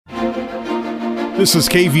This is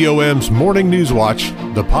KVOM's Morning News Watch,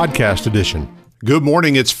 the podcast edition. Good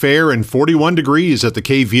morning. It's fair and 41 degrees at the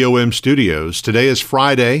KVOM studios. Today is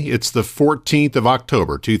Friday. It's the 14th of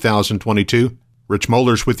October, 2022. Rich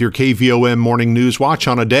Mollers with your KVOM Morning News Watch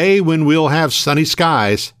on a day when we'll have sunny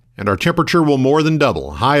skies and our temperature will more than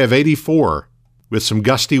double, high of 84, with some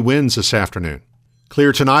gusty winds this afternoon.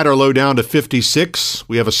 Clear tonight, our low down to 56.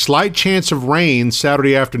 We have a slight chance of rain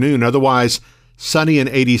Saturday afternoon, otherwise sunny and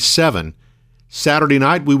 87. Saturday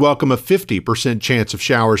night, we welcome a 50% chance of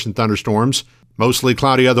showers and thunderstorms, mostly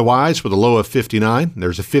cloudy otherwise with a low of 59.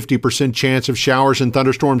 There's a 50% chance of showers and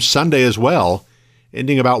thunderstorms Sunday as well,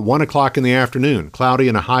 ending about 1 o'clock in the afternoon, cloudy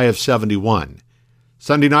and a high of 71.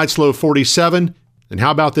 Sunday night's low 47. And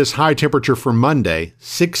how about this high temperature for Monday,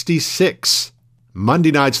 66.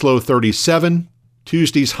 Monday night's low 37.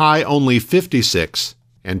 Tuesday's high only 56.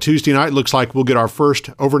 And Tuesday night looks like we'll get our first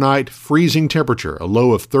overnight freezing temperature, a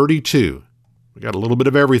low of 32. We got a little bit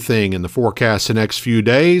of everything in the forecast the next few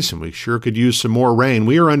days, and we sure could use some more rain.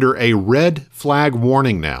 We are under a red flag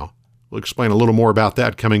warning now. We'll explain a little more about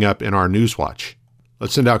that coming up in our News Watch.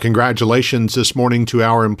 Let's send out congratulations this morning to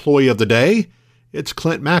our employee of the day. It's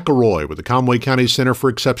Clint McElroy with the Conway County Center for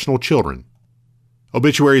Exceptional Children.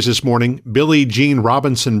 Obituaries this morning: Billie Jean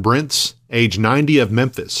Robinson Brents, age 90, of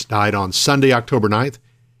Memphis, died on Sunday, October 9th.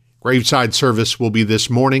 Graveside service will be this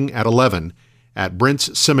morning at 11 at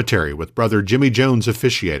Brent's Cemetery with Brother Jimmy Jones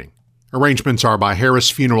officiating. Arrangements are by Harris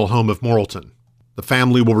Funeral Home of Morrilton. The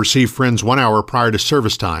family will receive friends 1 hour prior to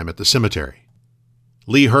service time at the cemetery.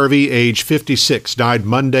 Lee Hervey, age 56, died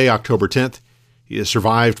Monday, October 10th. He is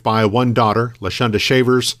survived by one daughter, LaShonda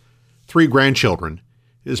Shavers, 3 grandchildren,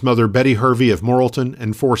 his mother Betty Hervey of Morrilton,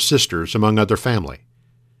 and 4 sisters, among other family.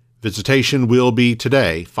 Visitation will be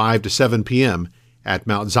today, 5 to 7 p.m., at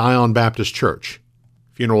Mount Zion Baptist Church.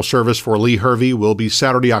 Funeral service for Lee Hervey will be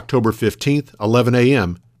Saturday, October 15th, 11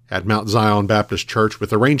 a.m. at Mount Zion Baptist Church,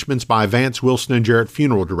 with arrangements by Vance Wilson and Jarrett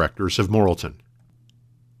Funeral Directors of Morrilton.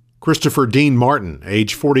 Christopher Dean Martin,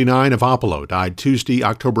 age 49, of Apollo, died Tuesday,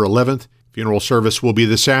 October 11th. Funeral service will be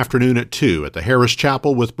this afternoon at 2 at the Harris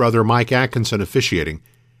Chapel with Brother Mike Atkinson officiating.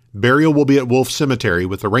 Burial will be at Wolf Cemetery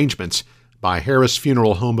with arrangements by Harris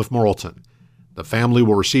Funeral Home of Morrilton. The family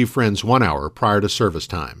will receive friends 1 hour prior to service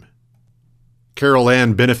time. Carol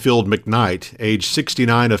Ann Benefield McKnight, age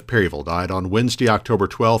 69, of Perryville, died on Wednesday, October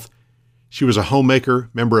 12th. She was a homemaker,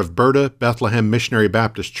 member of Berta Bethlehem Missionary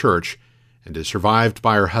Baptist Church, and is survived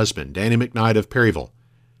by her husband, Danny McKnight of Perryville,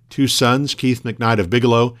 2 sons, Keith McKnight of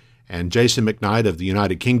Bigelow and Jason McKnight of the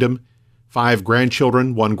United Kingdom, 5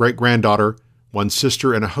 grandchildren, 1 great-granddaughter, 1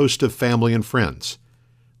 sister, and a host of family and friends.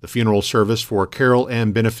 The funeral service for Carol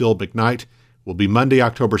Ann Benefield McKnight will be Monday,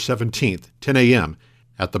 October 17th, 10 a.m.,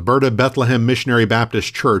 at the Berta Bethlehem Missionary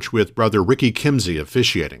Baptist Church with Brother Ricky Kimsey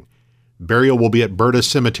officiating. Burial will be at Berta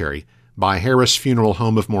Cemetery by Harris Funeral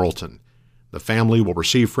Home of Morrilton. The family will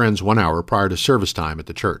receive friends 1 hour prior to service time at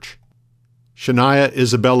the church. Shania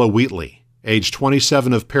Isabella Wheatley, age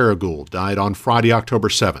 27, of Paragould, died on Friday, October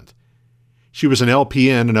 7th. She was an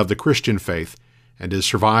LPN and of the Christian faith and is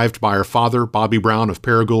survived by her father, Bobby Brown of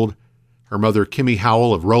Paragould, her mother, Kimmy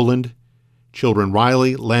Howell of Rowland, children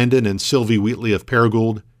Riley, Landon, and Sylvie Wheatley of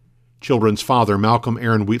Paragould, children's father, Malcolm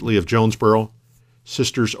Aaron Wheatley of Jonesboro,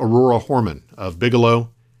 sisters Aurora Horman of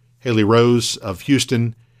Bigelow, Haley Rose of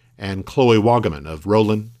Houston, and Chloe Wagaman of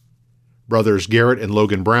Rowland, brothers Garrett and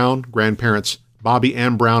Logan Brown, grandparents Bobby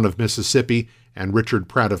Ann Brown of Mississippi and Richard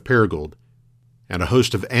Pratt of Paragould, and a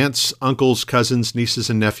host of aunts, uncles, cousins, nieces,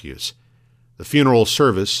 and nephews. The funeral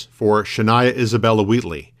service for Shania Isabella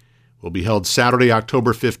Wheatley will be held Saturday,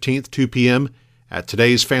 October 15th, 2 p.m. at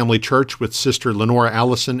today's Family Church with Sister Lenora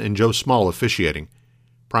Allison and Joe Small officiating.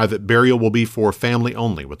 Private burial will be for family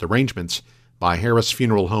only with arrangements by Harris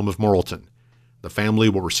Funeral Home of Morrilton. The family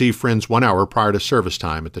will receive friends 1 hour prior to service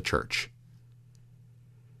time at the church.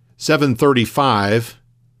 7:35,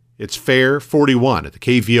 it's fair, 41 at the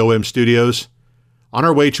KVOM studios. On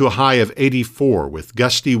our way to a high of 84 with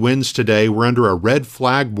gusty winds today, we're under a red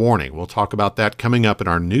flag warning. We'll talk about that coming up in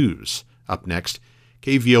our news. Up next,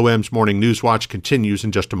 KVOM's Morning News Watch continues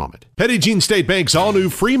in just a moment. Petit Jean State Bank's all-new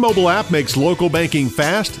free mobile app makes local banking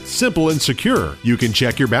fast, simple, and secure. You can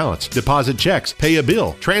check your balance, deposit checks, pay a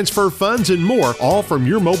bill, transfer funds, and more, all from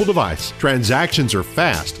your mobile device. Transactions are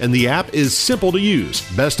fast, and the app is simple to use.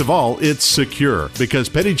 Best of all, it's secure, because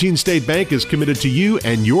Petit Jean State Bank is committed to you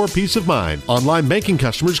and your peace of mind. Online banking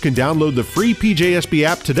customers can download the free PJSB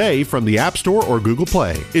app today from the App Store or Google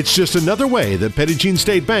Play. It's just another way that Petit Jean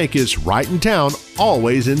State Bank is right in town,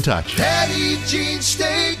 always in touch. Petit Jean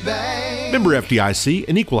State Bank. Member FDIC,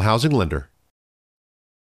 an equal housing lender.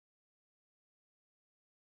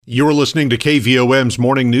 You're listening to KVOM's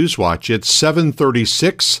Morning News Watch. It's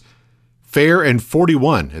 7:36, fair and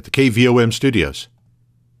 41 at the KVOM studios.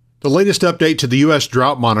 The latest update to the U.S.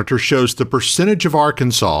 Drought Monitor shows the percentage of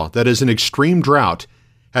Arkansas that is in extreme drought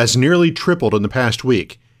has nearly tripled in the past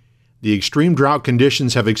week. The extreme drought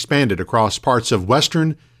conditions have expanded across parts of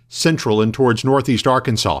western, central, and towards northeast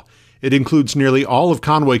Arkansas. It includes nearly all of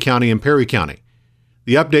Conway County and Perry County.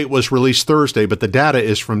 The update was released Thursday, but the data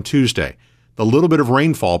is from Tuesday. The little bit of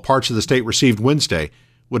rainfall parts of the state received Wednesday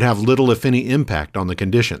would have little, if any, impact on the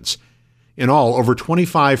conditions. In all, over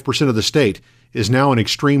 25% of the state is now in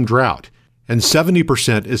extreme drought, and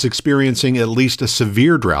 70% is experiencing at least a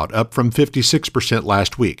severe drought, up from 56%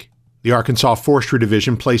 last week. The Arkansas Forestry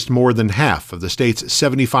Division placed more than half of the state's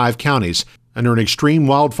 75 counties under an extreme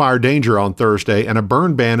wildfire danger on Thursday, and a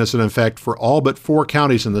burn ban is in effect for all but 4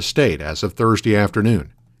 counties in the state as of Thursday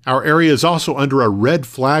afternoon. Our area is also under a red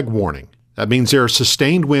flag warning. That means there are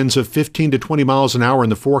sustained winds of 15 to 20 miles an hour in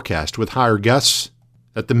the forecast with higher gusts,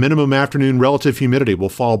 that the minimum afternoon relative humidity will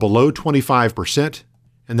fall below 25%,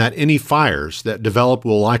 and that any fires that develop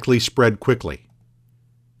will likely spread quickly.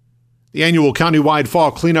 The annual countywide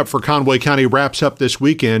fall cleanup for Conway County wraps up this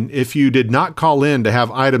weekend. If you did not call in to have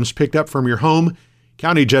items picked up from your home,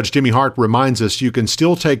 County Judge Jimmy Hart reminds us you can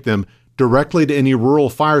still take them directly to any rural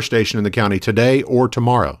fire station in the county today or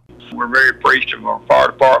tomorrow. We're very appreciative of our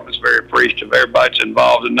fire departments, very appreciative of everybody that's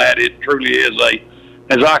involved in that. It truly is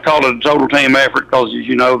as I call it, a total team effort, because as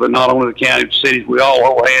you know, that not only the county, but the cities, we all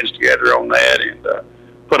hold hands together on that and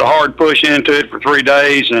put a hard push into it for 3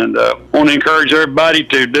 days. And want to encourage everybody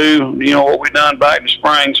to do, what we done back in the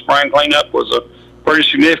spring. Spring cleanup was a pretty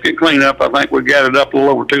significant cleanup. I think we gathered up a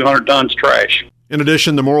little over 200 tons of trash. In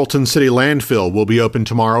addition, the Morrilton City landfill will be open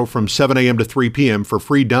tomorrow from 7 a.m. to 3 p.m. for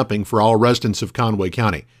free dumping for all residents of Conway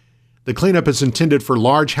County. The cleanup is intended for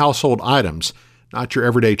large household items, not your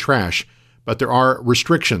everyday trash, but there are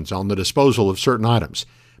restrictions on the disposal of certain items.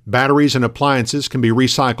 Batteries and appliances can be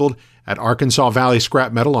recycled at Arkansas Valley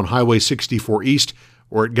Scrap Metal on Highway 64 East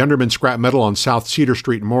or at Gunderman Scrap Metal on South Cedar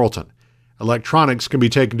Street in Morrilton. Electronics can be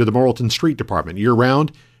taken to the Morrilton Street Department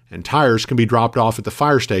year-round, and tires can be dropped off at the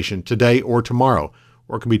fire station today or tomorrow,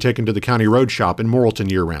 or can be taken to the County Road Shop in Morrilton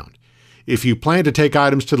year-round. If you plan to take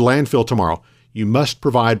items to the landfill tomorrow, you must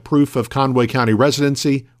provide proof of Conway County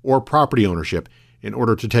residency or property ownership in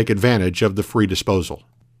order to take advantage of the free disposal.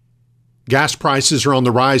 Gas prices are on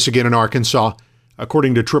the rise again in Arkansas.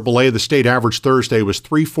 According to AAA, the state average Thursday was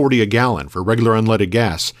 $3.40 a gallon for regular unleaded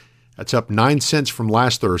gas. That's up 9 cents from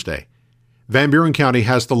last Thursday. Van Buren County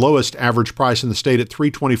has the lowest average price in the state at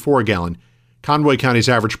 $3.24 a gallon. Conway County's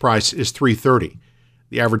average price is $3.30.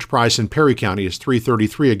 The average price in Perry County is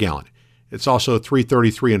 $3.33 a gallon. It's also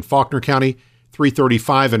 $3.33 in Faulkner County,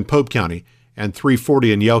 $3.35 in Pope County, and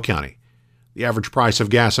 $3.40 in Yell County. The average price of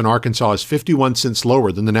gas in Arkansas is 51 cents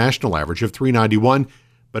lower than the national average of $3.91,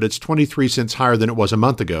 but it's 23 cents higher than it was a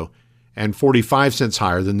month ago and 45 cents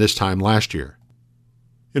higher than this time last year.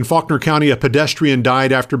 In Faulkner County, a pedestrian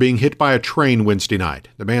died after being hit by a train Wednesday night.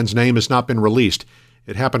 The man's name has not been released.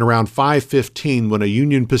 It happened around 5:15 when a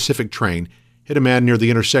Union Pacific train hit a man near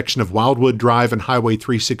the intersection of Wildwood Drive and Highway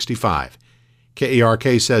 365.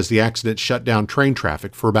 KARK says the accident shut down train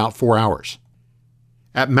traffic for about 4 hours.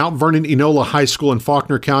 At Mount Vernon Enola High School in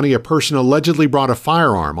Faulkner County, a person allegedly brought a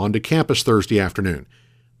firearm onto campus Thursday afternoon.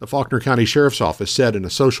 The Faulkner County Sheriff's Office said in a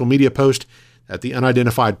social media post that the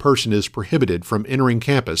unidentified person is prohibited from entering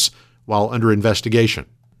campus while under investigation.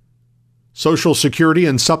 Social Security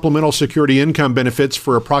and supplemental security income benefits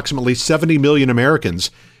for approximately 70 million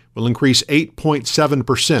Americans will increase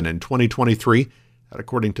 8.7% in 2023. That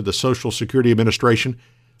according to the Social Security Administration.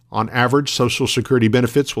 On average, Social Security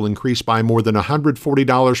benefits will increase by more than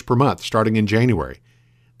 $140 per month starting in January.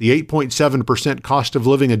 The 8.7% cost of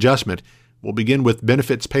living adjustment will begin with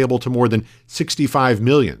benefits payable to more than 65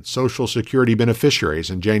 million Social Security beneficiaries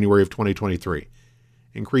in January of 2023.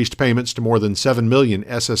 Increased payments to more than 7 million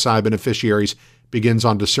SSI beneficiaries begins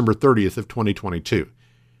on December 30th of 2022.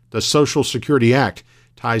 The Social Security Act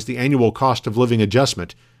ties the annual cost of living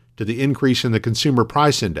adjustment to the increase in the Consumer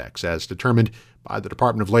Price Index as determined by the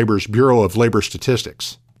Department of Labor's Bureau of Labor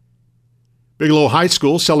Statistics. Bigelow High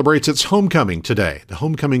School celebrates its homecoming today. The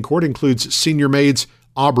homecoming court includes senior maids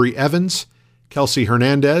Aubrey Evans, Kelsey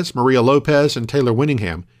Hernandez, Maria Lopez, and Taylor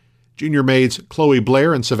Winningham, junior maids Chloe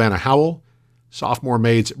Blair and Savannah Howell, sophomore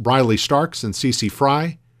maids Briley Starks and Cece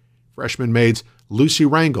Fry, freshman maids Lucy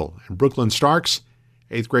Rangel and Brooklyn Starks,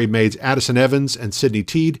 8th grade maids Addison Evans and Sydney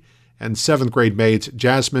Teed, and 7th grade maids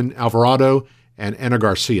Jasmine Alvarado and Anna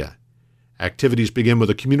Garcia. Activities begin with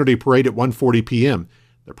a community parade at 1:40 p.m.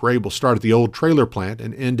 The parade will start at the old trailer plant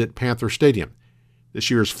and end at Panther Stadium. This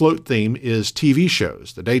year's float theme is TV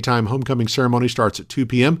shows. The daytime homecoming ceremony starts at 2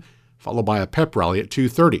 p.m., followed by a pep rally at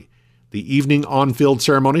 2:30. The evening on-field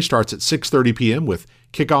ceremony starts at 6:30 p.m. with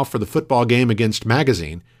kickoff for the football game against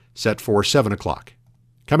Magazine, set for 7 o'clock.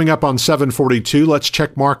 Coming up on 7:42, let's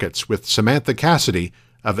check markets with Samantha Cassidy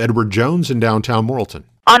of Edward Jones in downtown Morrilton.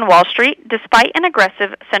 On Wall Street, despite an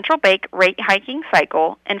aggressive central bank rate hiking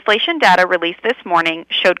cycle, inflation data released this morning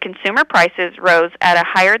showed consumer prices rose at a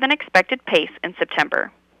higher than expected pace in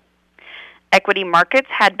September. Equity markets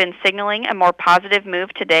had been signaling a more positive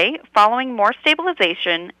move today following more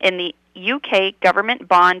stabilization in the UK government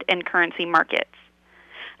bond and currency markets.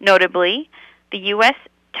 Notably, the U.S.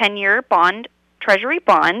 10-year Treasury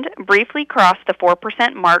bond briefly crossed the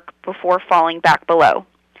 4% mark before falling back below.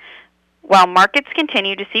 While markets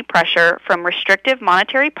continue to see pressure from restrictive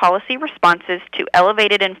monetary policy responses to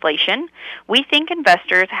elevated inflation, we think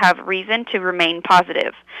investors have reason to remain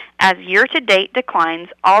positive, as year-to-date declines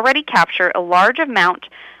already capture a large amount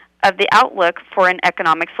of the outlook for an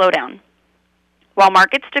economic slowdown. While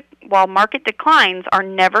market declines are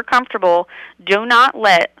never comfortable, do not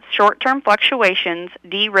let short-term fluctuations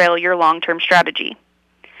derail your long-term strategy.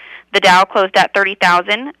 The Dow closed at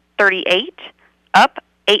 30,038, up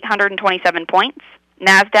 827 points.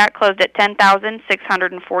 NASDAQ closed at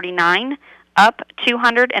 10,649, up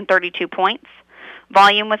 232 points.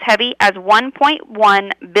 Volume was heavy as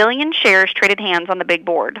 1.1 billion shares traded hands on the big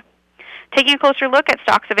board. Taking a closer look at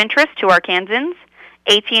stocks of interest to Arkansans,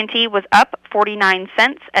 AT&T was up 49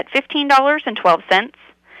 cents at $15.12.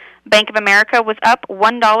 Bank of America was up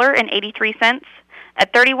 $1.83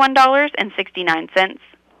 at $31.69.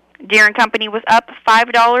 Deere & Company was up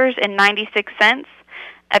 $5.96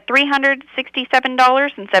 at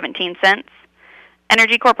 $367.17.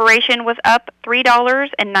 Energy Corporation was up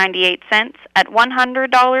 $3.98 at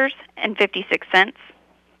 $100.56.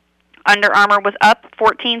 Under Armour was up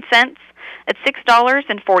 14 cents at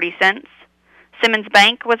 $6.40. Simmons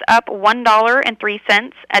Bank was up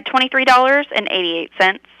 $1.03 at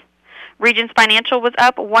 $23.88. Regions Financial was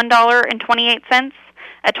up $1.28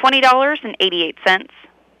 at $20.88.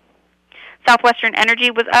 Southwestern Energy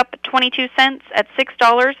was up 22 cents at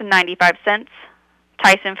 $6.95.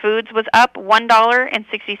 Tyson Foods was up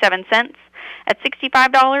 $1.67 at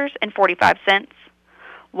 $65.45.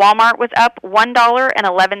 Walmart was up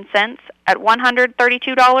 $1.11 at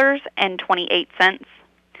 $132.28.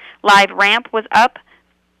 Live Ramp was up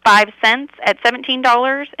 5 cents at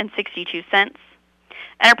 $17.62.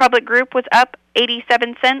 Interpublic Group was up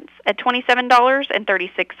 87 cents at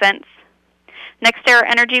 $27.36. NextEra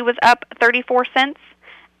Energy was up 34 cents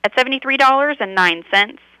at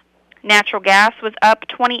 $73.09. Natural gas was up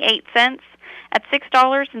 28 cents at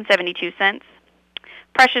 $6.72.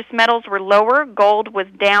 Precious metals were lower. Gold was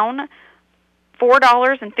down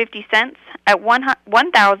 $4.50 at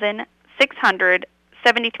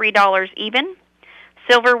 $1,673 even.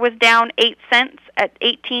 Silver was down 8 cents at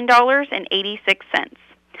 $18.86.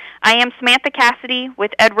 I am Samantha Cassidy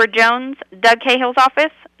with Edward Jones, Doug Cahill's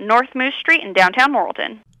office, North Moose Street in downtown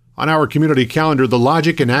Morrilton. On our community calendar, the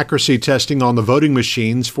logic and accuracy testing on the voting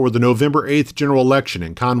machines for the November 8th general election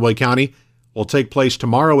in Conway County will take place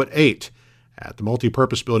tomorrow at 8 at the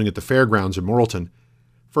multipurpose building at the fairgrounds in Morrilton.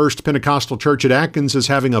 First Pentecostal Church at Atkins is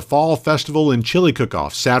having a fall festival and chili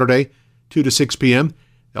cook-off Saturday, 2 to 6 p.m.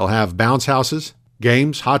 They'll have bounce houses,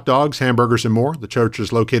 games, hot dogs, hamburgers, and more. The church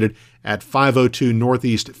is located at 502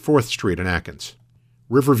 Northeast 4th Street in Atkins.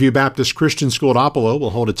 Riverview Baptist Christian School at Oppelo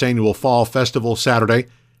will hold its annual fall festival Saturday.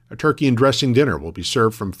 A turkey and dressing dinner will be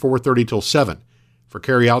served from 4:30 till 7. For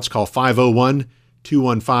carryouts, call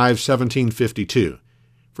 501-215-1752.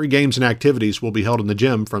 Free games and activities will be held in the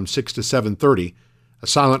gym from 6 to 7:30. A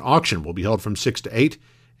silent auction will be held from 6 to 8,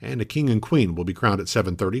 and a king and queen will be crowned at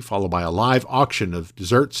 7:30, followed by a live auction of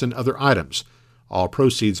desserts and other items. All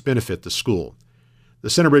proceeds benefit the school. The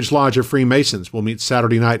Centerbridge Lodge of Freemasons will meet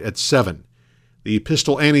Saturday night at 7. The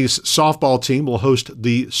Pistol Annie's softball team will host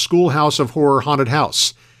the Schoolhouse of Horror Haunted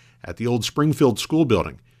House at the old Springfield School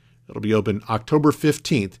Building. It'll be open October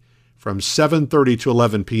 15th from 7:30 to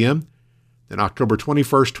 11 p.m., then October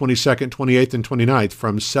 21st, 22nd, 28th, and 29th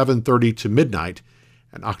from 7:30 to midnight,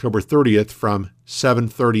 and October 30th from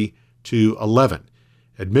 7:30 to 11.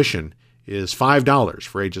 Admission is $5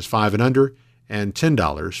 for ages 5 and under and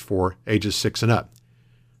 $10 for ages 6 and up.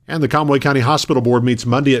 And the Conway County Hospital Board meets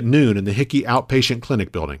Monday at noon in the Hickey Outpatient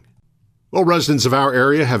Clinic building. Well, residents of our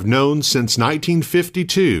area have known since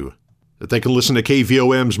 1952 that they can listen to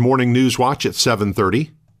KVOM's Morning News Watch at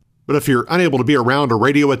 7:30. But if you're unable to be around a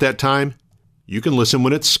radio at that time, you can listen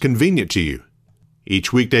when it's convenient to you.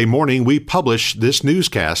 Each weekday morning, we publish this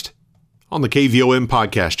newscast on the KVOM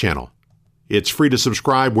podcast channel. It's free to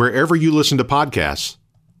subscribe wherever you listen to podcasts,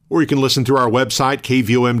 or you can listen through our website,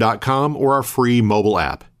 kvom.com, or our free mobile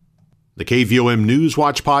app. The KVOM News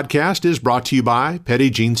Watch podcast is brought to you by Petit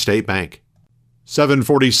Jean State Bank.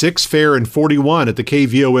 746 Fair and 41 at the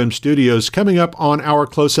KVOM studios. Coming up on our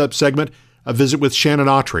close-up segment, a visit with Shannon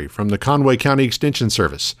Autry from the Conway County Extension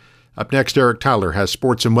Service. Up next, Eric Tyler has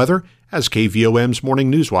sports and weather as KVOM's Morning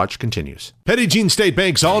News Watch continues. Petit Jean State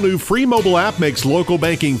Bank's all-new free mobile app makes local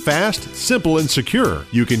banking fast, simple, and secure.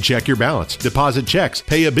 You can check your balance, deposit checks,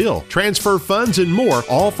 pay a bill, transfer funds, and more,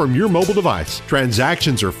 all from your mobile device.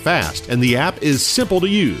 Transactions are fast, and the app is simple to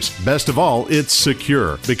use. Best of all, it's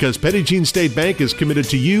secure, because Petit Jean State Bank is committed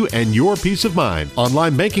to you and your peace of mind.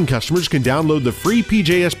 Online banking customers can download the free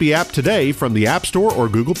PJSB app today from the App Store or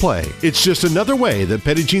Google Play. It's just another way that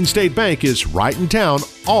Petit Jean State Bank is right in town,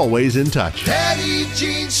 always in touch. Petit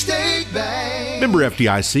Jean State Bank. Member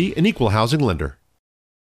FDIC, an equal housing lender.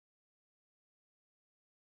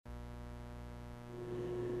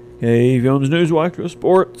 KVOM's Newswatch with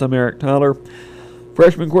sports. I'm Eric Tyler.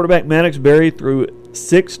 Freshman quarterback Maddox Berry threw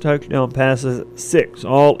 6 touchdown passes, 6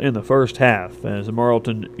 all in the first half, as the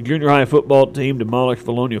Marlton junior high football team demolished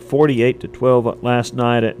Valonia 48-12 last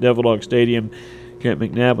night at Devil Dog Stadium. Kent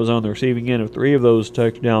McNabb was on the receiving end of 3 of those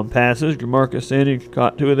touchdown passes. Jamarcus Sandage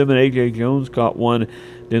caught 2 of them, and A.J. Jones caught 1.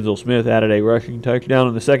 Denzel Smith added a rushing touchdown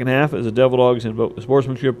in the second half as the Devil Dogs invoked the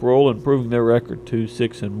sportsmanship role, improving their record to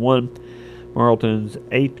 6-1. Marlton's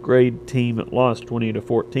 8th grade team lost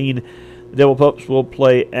 20-14. The Devil Pups will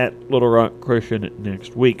play at Little Rock Christian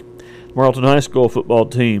next week. Marlton High School football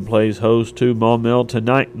team plays host to Maumelle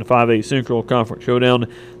tonight in the 5A Central Conference Showdown.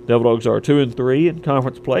 Devil Dogs are 2-3 in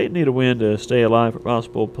conference play and need a win to stay alive for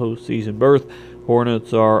possible postseason berth.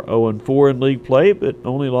 Hornets are 0-4 in league play, but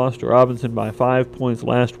only lost to Robinson by 5 points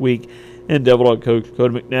last week. And Devil Dog coach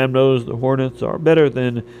Cody McNabb knows the Hornets are better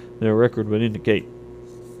than their record would indicate.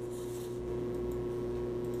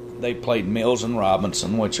 They played Mills and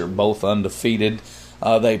Robinson, which are both undefeated.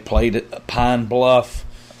 They played Pine Bluff.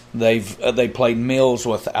 They played Mills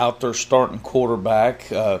without their starting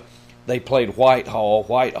quarterback. They played Whitehall.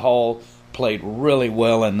 Whitehall played really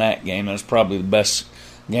well in that game. It was probably the best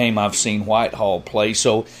game I've seen Whitehall play.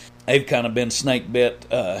 So they've kind of been snake bit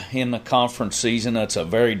in the conference season. It's a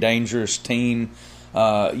very dangerous team,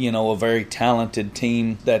 a very talented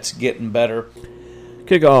team that's getting better.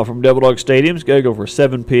 Kickoff from Devil Dog Stadium is scheduled for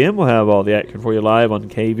 7 p.m. We'll have all the action for you live on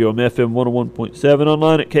KVOM FM 101.7,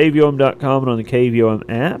 online at KVOM.com, and on the KVOM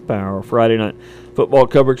app. Our Friday night football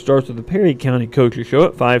coverage starts with the Perry County Coaches Show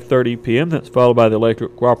at 5:30 p.m. That's followed by the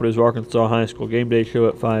Electric Cooperatives Arkansas High School Game Day Show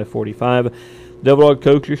at 5:45. Devil Dog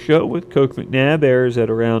Coaches Show with Coach McNabb airs at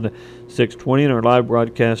around 6:20, and our live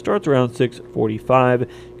broadcast starts around 6:45. You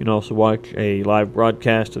can also watch a live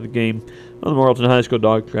broadcast of the game on the Marlton High School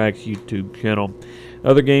Dog Tracks YouTube channel.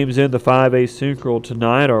 Other games in the 5A Central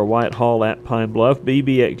tonight are Whitehall at Pine Bluff,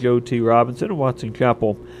 BB at Joe T. Robinson, and Watson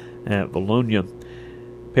Chapel at Valonia.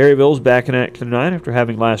 Perryville's back in action tonight after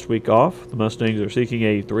having last week off. The Mustangs are seeking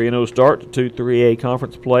a 3-0 start to 3A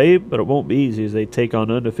conference play, but it won't be easy as they take on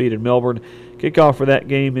undefeated Melbourne. Kickoff for that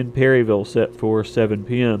game in Perryville set for 7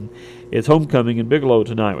 p.m. It's homecoming in Bigelow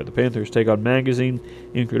tonight, where the Panthers take on Magazine.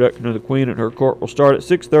 Introduction of the Queen at her court will start at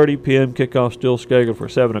 6:30 p.m. Kickoff still scheduled for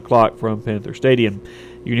 7 o'clock from Panther Stadium.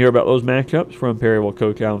 You can hear about those matchups from Perryville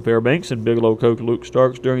coach Alan Fairbanks and Bigelow coach Luke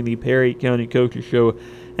Starks during the Perry County Coaches Show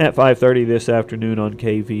at 5:30 this afternoon on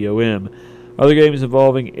KVOM. Other games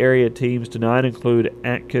involving area teams tonight include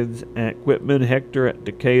Atkins at Whitman, Hector at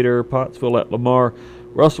Decatur, Pottsville at Lamar,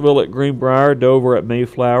 Russellville at Greenbrier, Dover at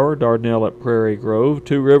Mayflower, Dardanelle at Prairie Grove,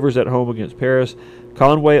 Two Rivers at home against Paris,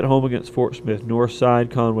 Conway at home against Fort Smith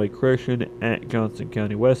Northside, Conway Christian at Johnson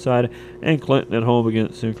County Westside, and Clinton at home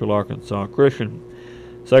against Central Arkansas Christian.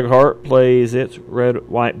 Sacred Heart plays its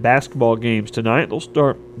red-white basketball games tonight. They'll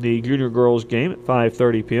start the junior girls game at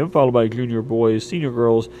 5:30 p.m., followed by junior boys, senior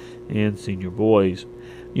girls, and senior boys.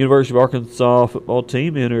 University of Arkansas football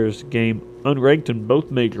team enters game unranked in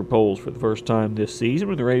both major polls for the first time this season,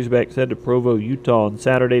 when the Razorbacks head to Provo, Utah on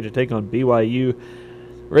Saturday to take on BYU.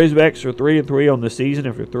 The Razorbacks are 3-3 on the season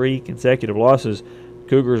after 3 consecutive losses.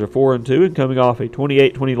 Cougars are 4-2 and coming off a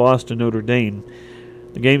 28-20 loss to Notre Dame.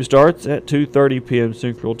 The game starts at 2:30 p.m.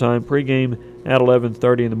 Central Time. Pregame at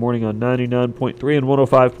 11:30 in the morning on 99.3 and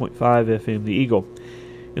 105.5 FM The Eagle.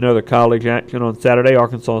 In other college action on Saturday,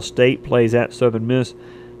 Arkansas State plays at Southern Miss.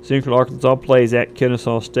 Central Arkansas plays at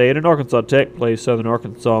Kennesaw State, and Arkansas Tech plays Southern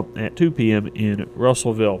Arkansas at 2 p.m. in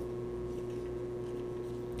Russellville.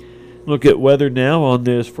 Look at weather now on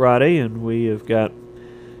this Friday, and we have got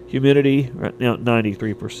Humidity right now at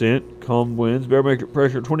 93%. Calm winds. Barometric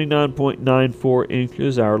pressure 29.94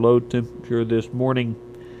 inches. Our low temperature this morning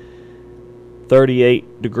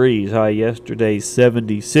 38 degrees. High yesterday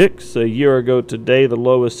 76. A year ago today the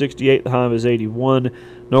low was 68. The high was 81.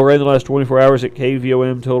 No rain in the last 24 hours at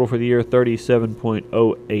KVOM. Total for the year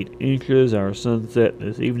 37.08 inches. Our sunset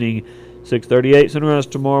this evening 6:38. Sunrise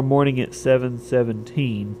tomorrow morning at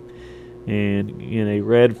 7:17. And again, a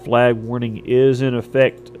red flag warning is in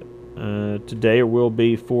effect today, or will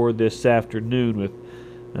be for this afternoon, with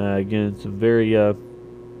again some very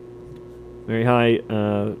high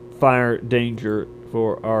fire danger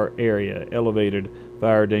for our area. Elevated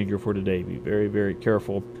fire danger for today. Be very, very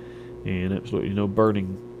careful, and absolutely no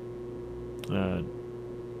burning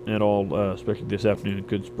at all, especially this afternoon. It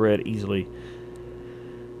could spread easily.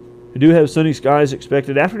 We do have sunny skies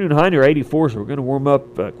expected. Afternoon high near 84, so we're going to warm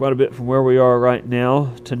up quite a bit from where we are right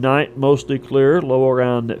now. Tonight, mostly clear, low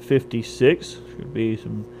around 56. Should be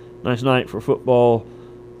some nice night for football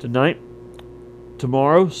tonight.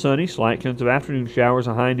 Tomorrow, sunny, slight chance of afternoon showers,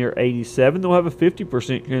 a high near 87. They'll have a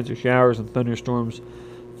 50% chance of showers and thunderstorms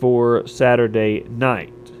for Saturday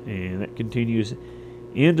night. And that continues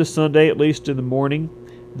into Sunday, at least in the morning.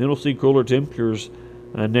 And then we'll see cooler temperatures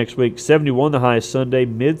next week. 71 the high Sunday,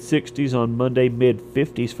 mid-60s on Monday,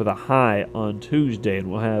 mid-50s for the high on Tuesday.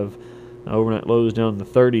 And we'll have overnight lows down in the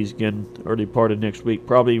 30s again early part of next week,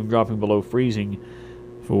 probably even dropping below freezing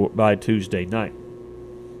by Tuesday night.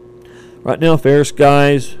 Right now, fair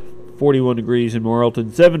skies, 41 degrees in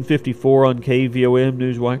Morrilton, 7:54 on KVOM.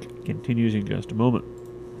 Newswatch continues in just a moment.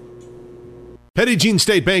 Petit Jean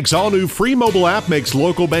State Bank's all-new free mobile app makes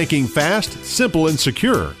local banking fast, simple, and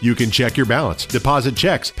secure. You can check your balance, deposit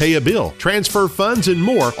checks, pay a bill, transfer funds, and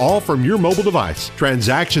more, all from your mobile device.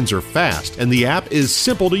 Transactions are fast, and the app is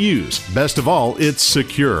simple to use. Best of all, it's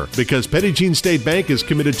secure, because Petit Jean State Bank is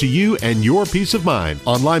committed to you and your peace of mind.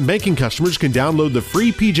 Online banking customers can download the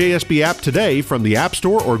free PJSB app today from the App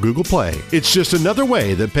Store or Google Play. It's just another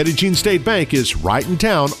way that Petit Jean State Bank is right in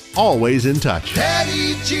town, always in touch.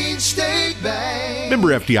 Petit Jean State Bank.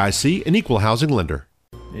 Member FDIC, an equal housing lender.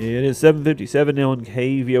 It is 7:57 now on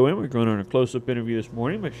KVOM. We're going on a close-up interview this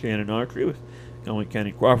morning with Shannon Autry with Conway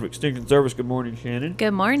County Cooperative Extension Service. Good morning, Shannon.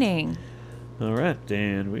 Good morning. All right,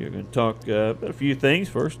 and we are going to talk about a few things.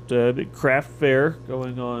 First, big craft fair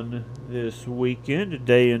going on this weekend,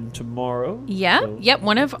 today and tomorrow. Yep.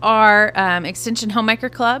 One of our Extension Homemaker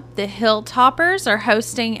Club, the Hilltoppers, are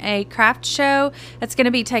hosting a craft show that's going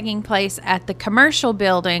to be taking place at the commercial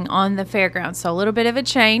building on the fairgrounds. So a little bit of a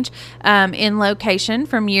change in location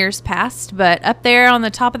from years past, but up there on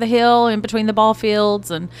the top of the hill, in between the ball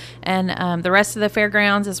fields and the rest of the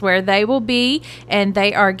fairgrounds, is where they will be, and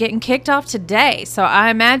they are getting kicked off today. So I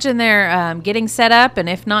imagine they're getting set up, and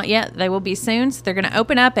if not yet, they will be soon. So they're going to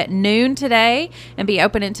open up at noon today and be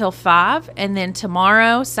open until 5, and then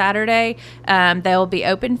tomorrow, Saturday, they'll be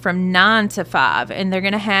open from 9 to 5, and they're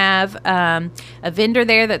going to have a vendor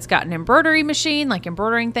there that's got an embroidery machine, like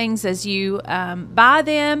embroidering things as you buy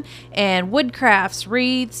them, and wood crafts,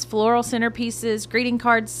 wreaths, floral centerpieces, greeting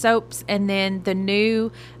cards, soaps, and then the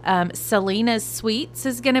new Selena's Sweets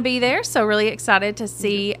is going to be there. So really excited to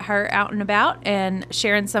see her out and about and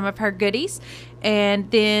sharing some of her goodies. And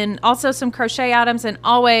then also some crochet items, and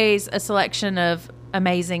always a selection of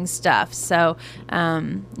amazing stuff. So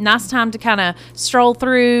nice time to kind of stroll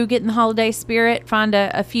through, get in the holiday spirit, find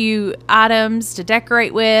a few items to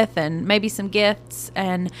decorate with, and maybe some gifts,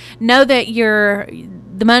 and know that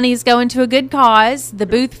the money's going to a good cause. The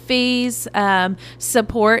booth fees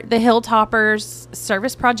support the Hilltoppers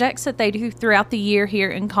service projects that they do throughout the year here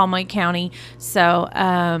in Conway County. So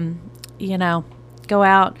go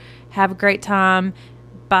out, have a great time,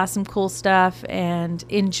 buy some cool stuff, and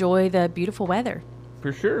enjoy the beautiful weather.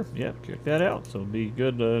 For sure. Yeah, check that out. So it'll be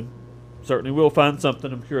good. Certainly we'll find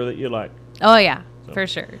something, I'm sure, that you like. Oh, yeah, for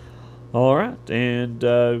sure. All right. And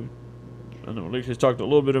I know Alicia's talked a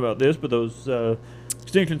little bit about this, but those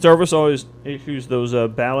Extension Service always issues those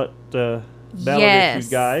ballot issue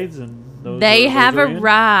guides, and they have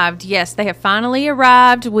arrived. Yes, they have finally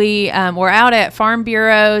arrived. We were out at Farm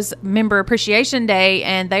Bureau's Member Appreciation Day,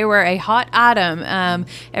 and they were a hot item.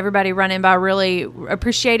 Everybody running by really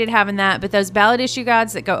appreciated having that. But those ballot issue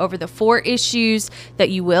guides that go over the 4 issues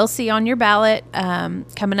that you will see on your ballot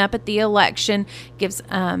coming up at the election gives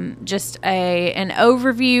just an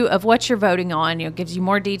overview of what you're voting on. It gives you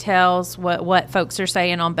more details, what folks are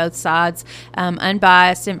saying on both sides,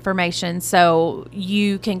 unbiased information. So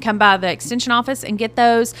you can come by the extension office and get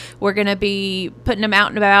those. We're going to be putting them out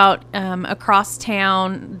and about across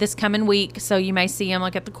town this coming week, so you may see them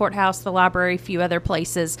like at the courthouse, the library, a few other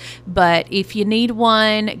places. But if you need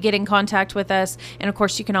one, get in contact with us. And of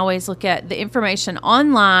course, you can always look at the information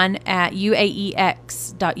online at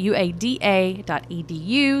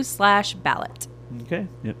uaex.uada.edu/ballot. Okay.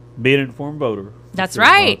 Yep. Be an informed voter. That's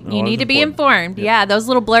right. You need to be informed. Yep. Yeah, those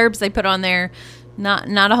little blurbs they put on there, not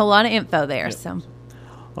a whole lot of info there. Yep. So.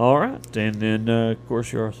 All right, and then of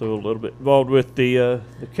course you're also a little bit involved with the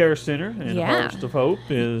Care Center, and Harvest of Hope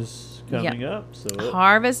is coming up. So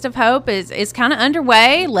Harvest of Hope is kind of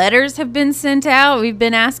underway. Letters have been sent out. We've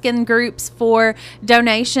been asking groups for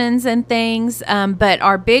donations and things, but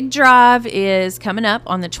our big drive is coming up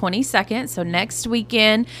on the 22nd. So next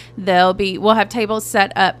weekend we'll have tables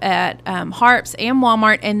set up at Harps and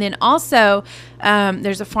Walmart, and then also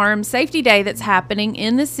there's a farm safety day that's happening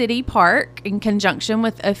in the city park in conjunction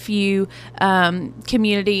with a few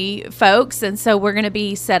community folks, and so we're going to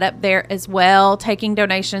be set up there as well, taking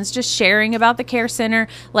donations, just sharing about the Care Center,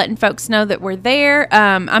 letting folks know that we're there.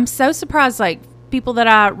 I'm so surprised, like people that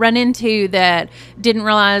I run into that didn't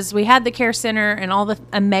realize we had the Care Center and all the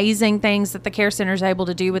amazing things that the Care Center is able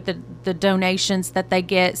to do with the donations that they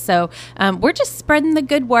get. So we're just spreading the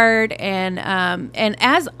good word, and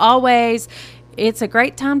as always, it's a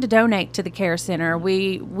great time to donate to the Care Center.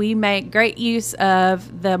 We make great use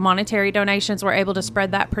of the monetary donations. We're able to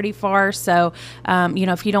spread that pretty far. So,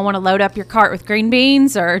 if you don't want to load up your cart with green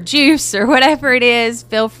beans or juice or whatever it is,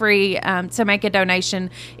 feel free to make a donation.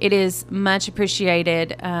 It is much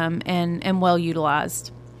appreciated and well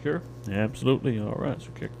utilized. Sure, absolutely. All right,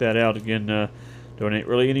 so check that out again. Donate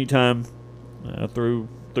really anytime through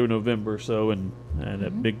November or so, and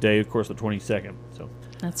that big day, of course, the 22nd. So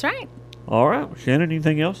that's right. All right. Well, Shannon,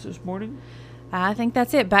 anything else this morning? I think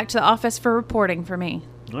that's it. Back to the office for reporting for me.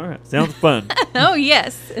 All right. Sounds fun. Oh,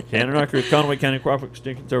 yes. Shannon Rucker with Conway County Cooperative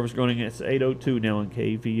Extension Service going against 8:02 now on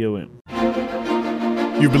KVOM.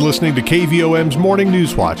 You've been listening to KVOM's Morning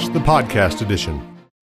News Watch, the podcast edition.